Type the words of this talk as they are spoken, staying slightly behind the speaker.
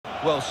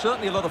Well,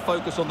 certainly a lot of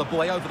focus on the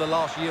boy over the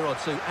last year or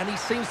two, and he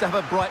seems to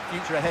have a bright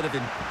future ahead of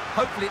him.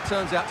 Hopefully it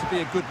turns out to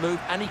be a good move,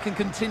 and he can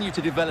continue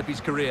to develop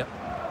his career.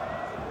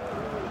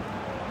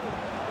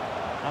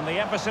 And the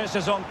emphasis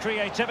is on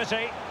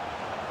creativity.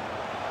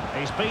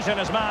 He's beaten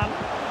his man.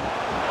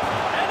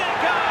 In it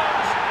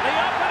goes! The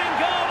opening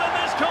goal in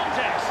this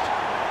contest.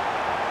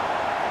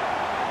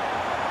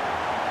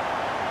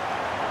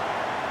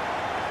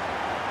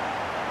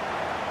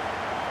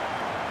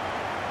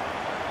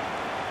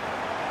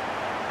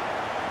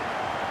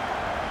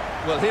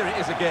 Well, here it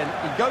is again.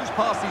 He goes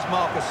past his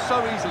marker so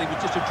easily with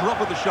just a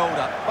drop of the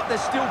shoulder, but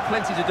there's still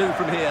plenty to do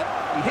from here.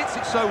 He hits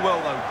it so well,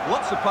 though.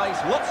 Lots of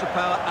pace, lots of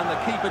power, and the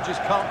keeper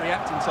just can't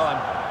react in time.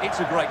 It's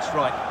a great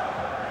strike.